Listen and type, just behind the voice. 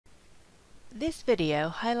This video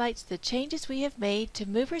highlights the changes we have made to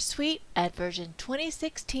MoversSuite at version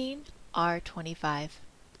 2016 R25.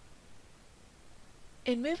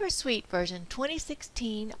 In MoversSuite version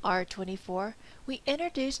 2016 R24, we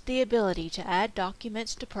introduced the ability to add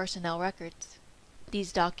documents to personnel records.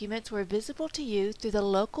 These documents were visible to you through the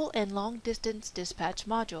local and long-distance dispatch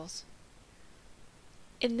modules.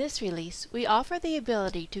 In this release, we offer the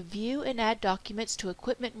ability to view and add documents to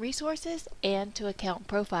equipment resources and to account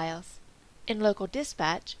profiles. In Local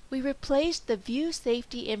Dispatch, we replaced the View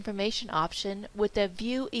Safety Information option with the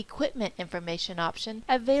View Equipment Information option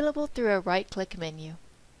available through a right-click menu.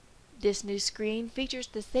 This new screen features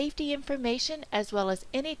the safety information as well as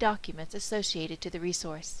any documents associated to the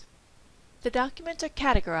resource. The documents are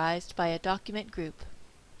categorized by a document group.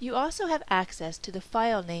 You also have access to the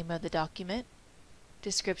file name of the document,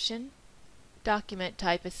 description, document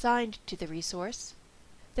type assigned to the resource,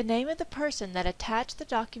 the name of the person that attached the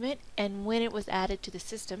document and when it was added to the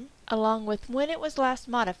system, along with when it was last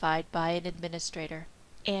modified by an administrator.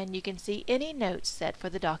 And you can see any notes set for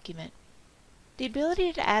the document. The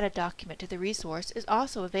ability to add a document to the resource is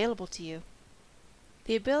also available to you.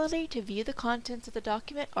 The ability to view the contents of the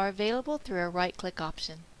document are available through a right-click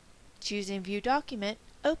option. Choosing View Document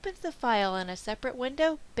opens the file in a separate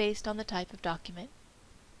window based on the type of document.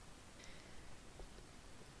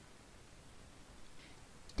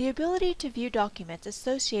 The ability to view documents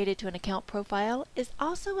associated to an account profile is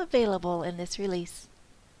also available in this release.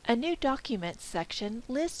 A new Documents section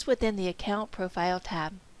lists within the Account Profile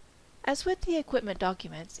tab. As with the equipment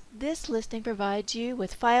documents, this listing provides you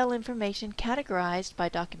with file information categorized by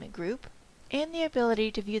document group and the ability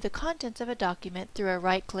to view the contents of a document through a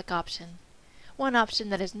right-click option. One option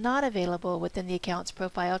that is not available within the Accounts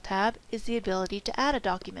Profile tab is the ability to add a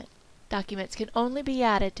document. Documents can only be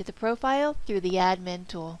added to the profile through the Admin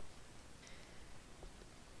tool.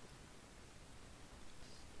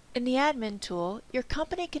 In the Admin tool, your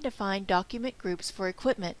company can define document groups for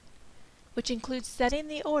equipment, which includes setting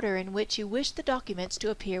the order in which you wish the documents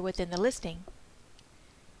to appear within the listing.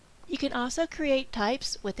 You can also create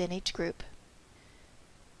types within each group.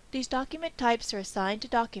 These document types are assigned to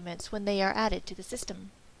documents when they are added to the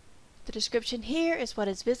system. The description here is what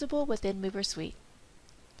is visible within MoversSuite.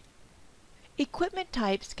 Equipment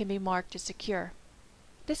types can be marked as secure.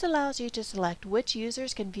 This allows you to select which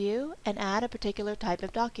users can view and add a particular type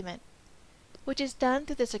of document, which is done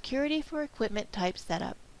through the Security for Equipment Type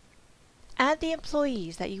setup. Add the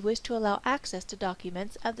employees that you wish to allow access to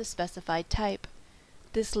documents of the specified type.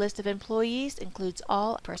 This list of employees includes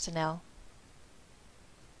all personnel.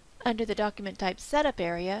 Under the Document Type Setup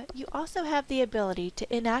area, you also have the ability to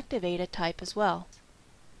inactivate a type as well.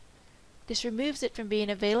 This removes it from being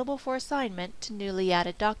available for assignment to newly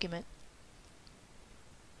added documents.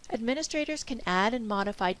 Administrators can add and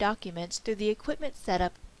modify documents through the Equipment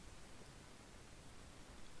Setup.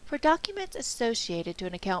 For documents associated to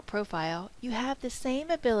an account profile, you have the same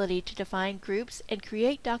ability to define groups and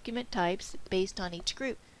create document types based on each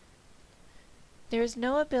group. There is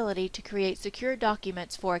no ability to create secure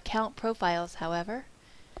documents for account profiles, however.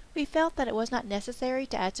 We felt that it was not necessary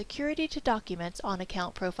to add security to documents on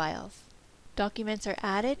account profiles. Documents are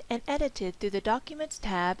added and edited through the Documents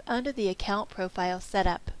tab under the Account Profile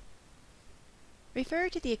Setup. Refer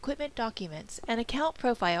to the Equipment Documents and Account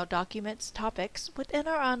Profile Documents topics within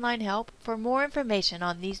our online help for more information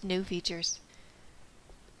on these new features.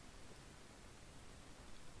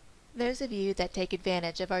 Those of you that take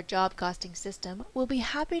advantage of our job costing system will be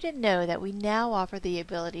happy to know that we now offer the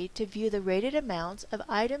ability to view the rated amounts of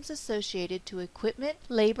items associated to equipment,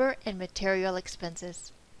 labor, and material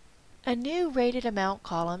expenses. A new rated amount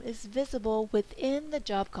column is visible within the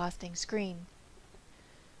job costing screen.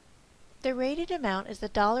 The rated amount is the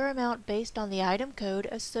dollar amount based on the item code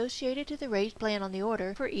associated to the rate plan on the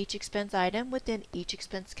order for each expense item within each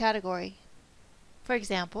expense category. For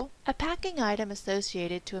example, a packing item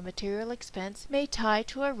associated to a material expense may tie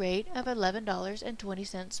to a rate of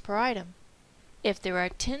 $11.20 per item. If there are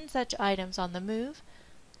 10 such items on the move,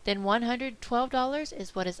 then $112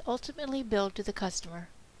 is what is ultimately billed to the customer.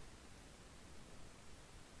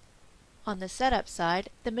 On the setup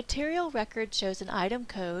side, the material record shows an item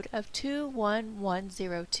code of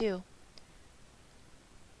 21102.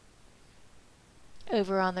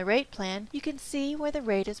 Over on the rate plan, you can see where the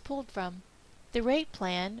rate is pulled from. The rate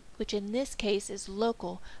plan, which in this case is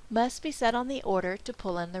local, must be set on the order to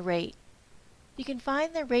pull in the rate. You can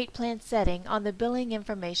find the rate plan setting on the Billing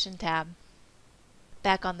Information tab.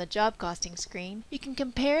 Back on the job costing screen, you can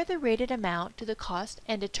compare the rated amount to the cost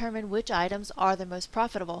and determine which items are the most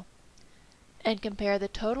profitable, and compare the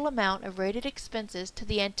total amount of rated expenses to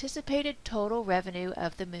the anticipated total revenue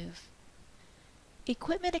of the move.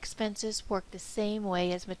 Equipment expenses work the same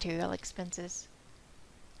way as material expenses.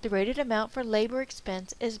 The rated amount for labor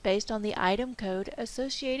expense is based on the item code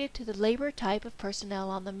associated to the labor type of personnel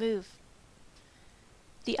on the move.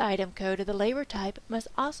 The item code of the labor type must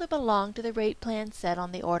also belong to the rate plan set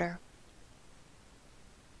on the order.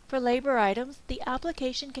 For labor items, the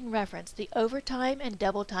application can reference the overtime and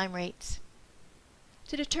double time rates.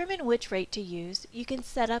 To determine which rate to use, you can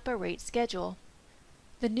set up a rate schedule.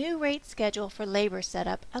 The new rate schedule for labor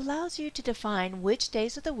setup allows you to define which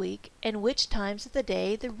days of the week and which times of the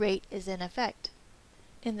day the rate is in effect.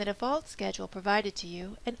 In the default schedule provided to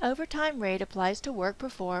you, an overtime rate applies to work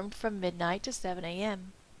performed from midnight to 7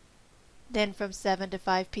 a.m. Then from 7 to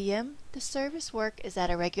 5 p.m., the service work is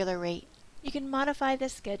at a regular rate. You can modify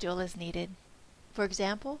this schedule as needed. For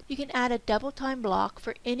example, you can add a double time block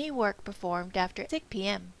for any work performed after 6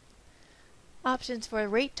 p.m. Options for a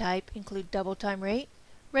rate type include double time rate,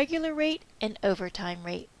 regular rate, and overtime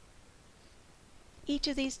rate. Each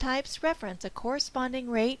of these types reference a corresponding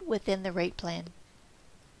rate within the rate plan.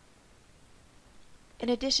 In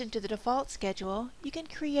addition to the default schedule, you can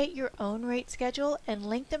create your own rate schedule and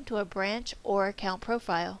link them to a branch or account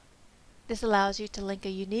profile. This allows you to link a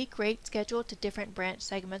unique rate schedule to different branch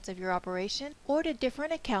segments of your operation or to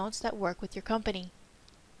different accounts that work with your company.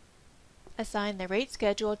 Assign the rate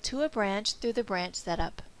schedule to a branch through the branch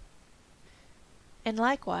setup. And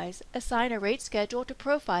likewise, assign a rate schedule to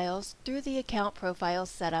profiles through the account profiles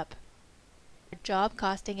setup. Job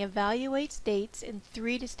costing evaluates dates in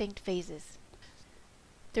 3 distinct phases.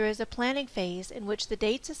 There is a planning phase in which the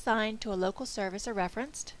dates assigned to a local service are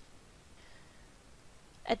referenced,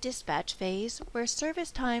 a dispatch phase where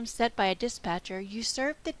service times set by a dispatcher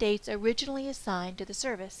usurp the dates originally assigned to the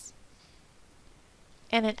service,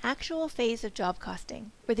 and an actual phase of job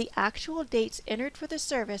costing, where the actual dates entered for the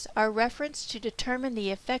service are referenced to determine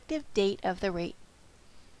the effective date of the rate.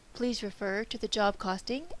 Please refer to the job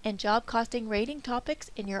costing and job costing rating topics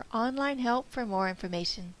in your online help for more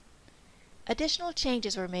information. Additional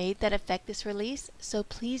changes were made that affect this release, so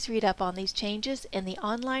please read up on these changes in the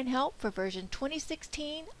online help for version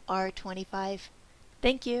 2016 R25.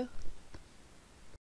 Thank you.